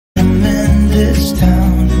this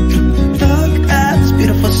town. Look at these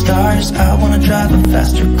beautiful stars. I wanna drive a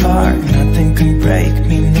faster car. Nothing can break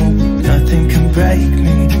me, no, nothing can break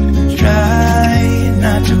me. Try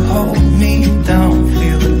not to hold me down,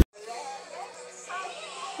 feel it.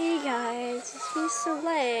 Hey guys, it's me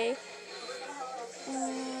Soleil. I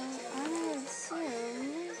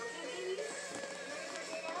assume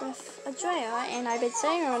with Andrea, and I've been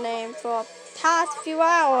saying her name for the past few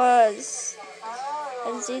hours.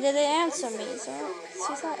 And she didn't answer me, so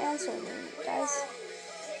she's not answering me, guys.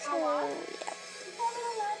 So, yeah.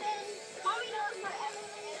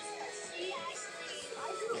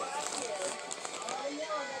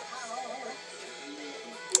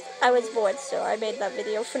 I was bored, so I made that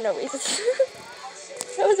video for no reason.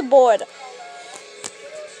 I was bored.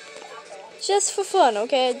 Just for fun,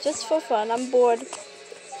 okay? Just for fun. I'm bored.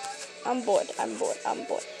 I'm bored. I'm bored. I'm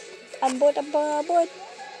bored. I'm bored. I'm bored. I'm bored.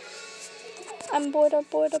 I'm bored. I'm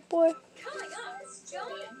bored. I'm bored. Coming up,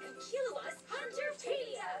 Jillian and Kilowa's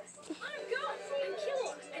Hunterpedia. I'm Gus and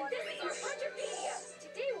Kilowa, and this is our Hunterpedia.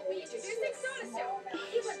 Today we'll be introducing Soda Stone.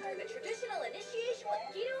 He went through the traditional initiation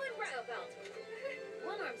with Guido and Raubelt.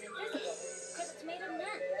 One arm's invisible, because it's made of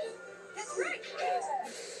men. That's right.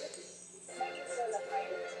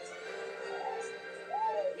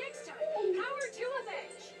 Next time, power to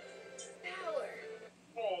avenge. Power.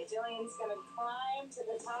 Okay, Jillian's gonna climb to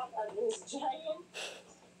the top of this giant.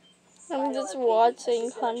 I'm just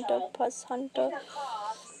watching Hunter plus Hunter.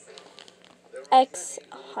 X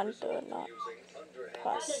Hunter, not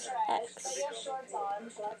plus X.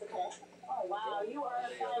 Oh wow, you are a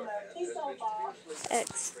climber. Please don't fall.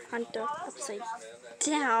 X Hunter upside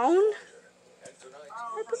down.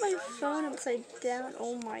 I put my phone upside down.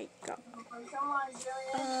 Oh my god. Come on,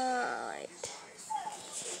 Jillian. Alright.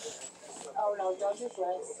 Oh no, don't you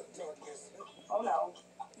flips. Oh no.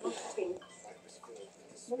 Look at these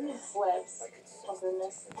flips. Oh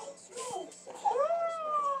goodness.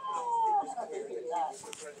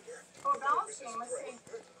 Oh, balancing. Let's see.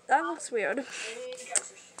 That looks weird.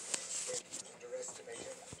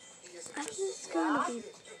 I'm just gonna be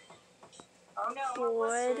Oh no.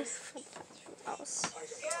 bored for the past few hours.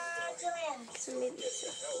 Go, Jillian. So maybe it's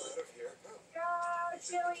Go,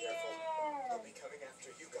 Jillian.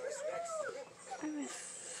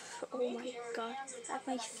 oh my god, I have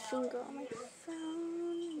my finger on my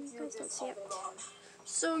phone. You guys don't see it.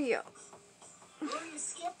 So yeah. Oh, you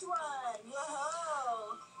skipped one.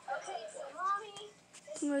 Whoa. Okay, so mommy.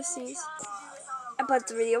 I'm gonna sneeze. I put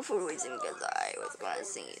the video for a reason because I was gonna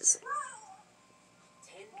sneeze.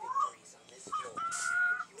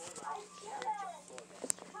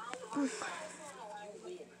 Hey,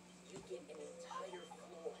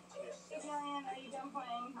 Jillian, are you done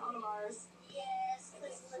playing on the Mars? Yes.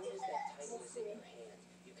 Let's look at that. Let's see.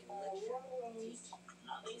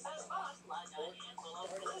 Nothing says fast like an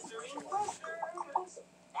envelope blistering posters.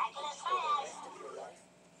 Back in his fast.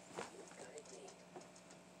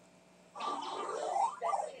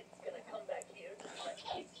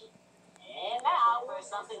 And now for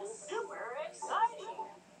something super exciting.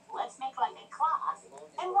 Let's make like a class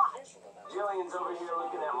and watch. Jillian's over here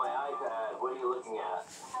looking at my iPad. What are you looking at?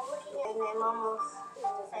 I'm looking at and I'm almost.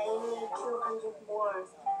 I need 200 more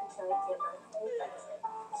until I get my.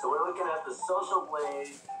 So we're looking at the Social Blade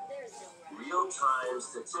real-time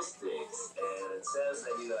statistics, and it says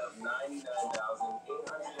that you have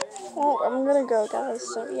 99,800. Well, I'm gonna go, guys.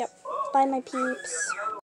 So yep. Bye, my peeps.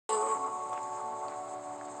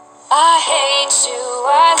 I hate you,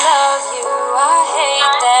 I love